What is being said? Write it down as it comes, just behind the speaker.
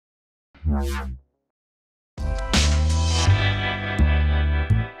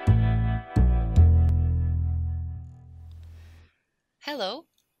Hello,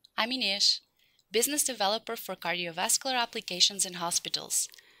 I'm Inês, business developer for cardiovascular applications in hospitals.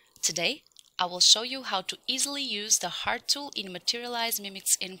 Today, I will show you how to easily use the Heart tool in Materialise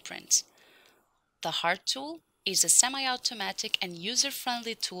Mimics inPrint. The Heart tool is a semi-automatic and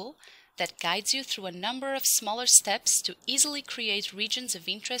user-friendly tool that guides you through a number of smaller steps to easily create regions of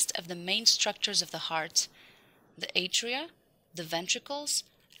interest of the main structures of the heart, the atria, the ventricles,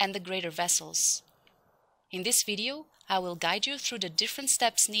 and the greater vessels. In this video, I will guide you through the different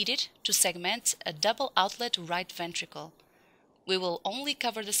steps needed to segment a double outlet right ventricle. We will only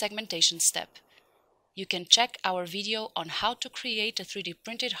cover the segmentation step. You can check our video on how to create a 3D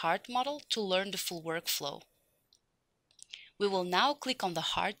printed heart model to learn the full workflow. We will now click on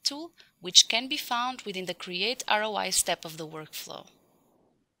the Heart tool, which can be found within the Create ROI step of the workflow.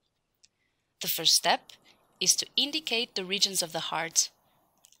 The first step is to indicate the regions of the heart.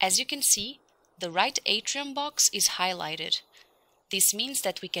 As you can see, the right atrium box is highlighted. This means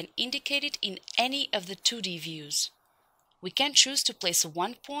that we can indicate it in any of the 2D views. We can choose to place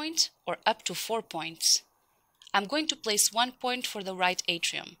 1 point or up to 4 points. I'm going to place 1 point for the right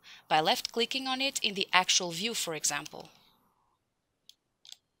atrium by left-clicking on it in the actual view, for example.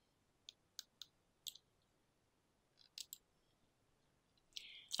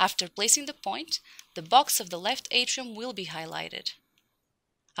 After placing the point, the box of the left atrium will be highlighted.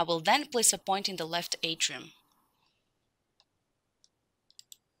 I will then place a point in the left atrium.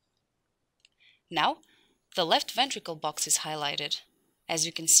 Now, the left ventricle box is highlighted. As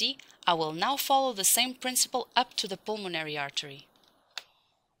you can see, I will now follow the same principle up to the pulmonary artery.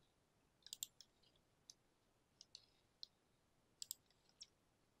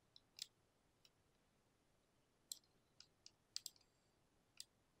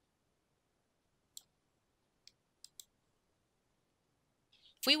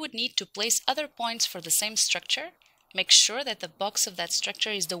 If we would need to place other points for the same structure, make sure that the box of that structure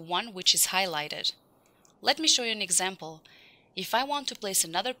is the one which is highlighted. Let me show you an example. If I want to place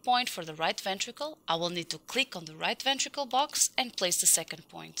another point for the right ventricle, I will need to click on the right ventricle box and place the second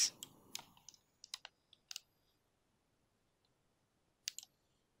point.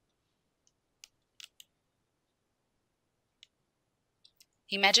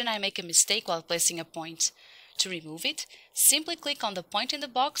 Imagine I make a mistake while placing a point. To remove it, simply click on the point in the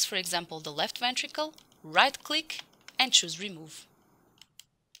box, for example the left ventricle, right-click and choose Remove.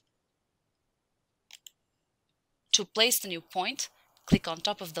 To place the new point, click on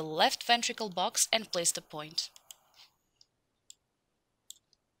top of the left ventricle box and place the point.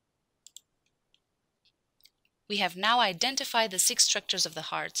 We have now identified the 6 structures of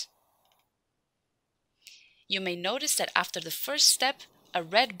the heart. You may notice that after the first step, a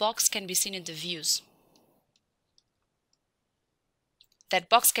red box can be seen in the views. That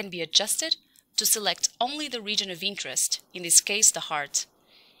box can be adjusted to select only the region of interest, in this case the heart.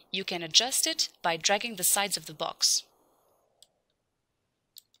 You can adjust it by dragging the sides of the box.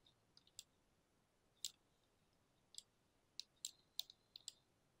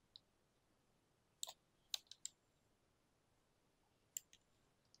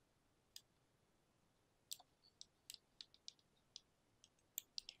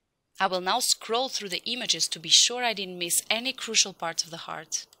 I will now scroll through the images to be sure I didn't miss any crucial parts of the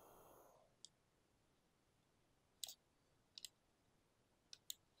heart.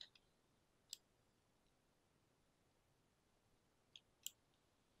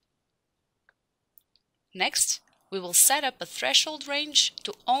 Next, we will set up a threshold range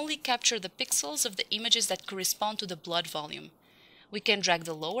to only capture the pixels of the images that correspond to the blood volume. We can drag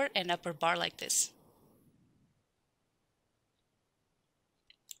the lower and upper bar like this.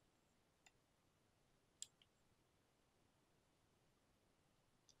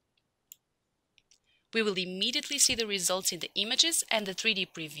 We will immediately see the results in the images and the 3D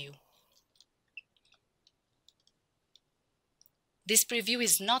preview. This preview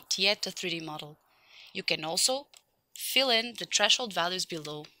is not yet a 3D model. You can also fill in the threshold values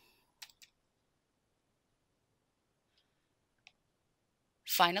below.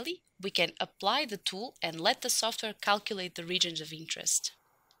 Finally, we can apply the tool and let the software calculate the regions of interest.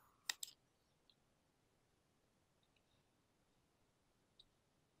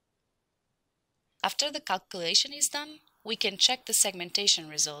 After the calculation is done, we can check the segmentation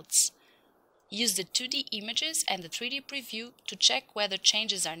results. Use the 2D images and the 3D preview to check whether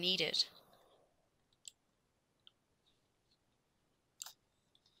changes are needed.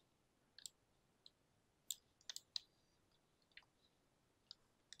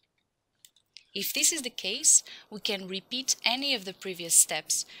 If this is the case, we can repeat any of the previous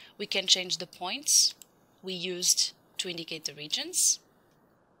steps. We can change the points we used to indicate the regions,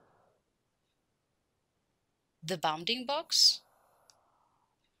 the bounding box,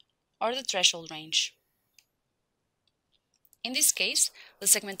 or the threshold range. In this case, the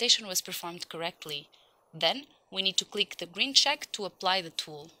segmentation was performed correctly. Then, we need to click the green check to apply the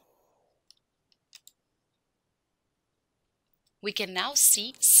tool. We can now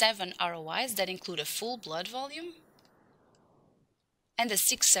see 7 ROIs that include a full blood volume and the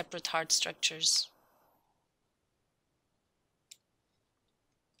 6 separate heart structures.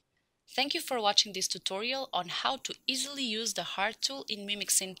 Thank you for watching this tutorial on how to easily use the heart tool in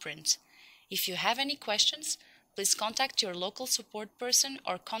Mimics inPrint. If you have any questions, please contact your local support person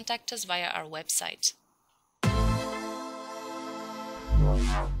or contact us via our website.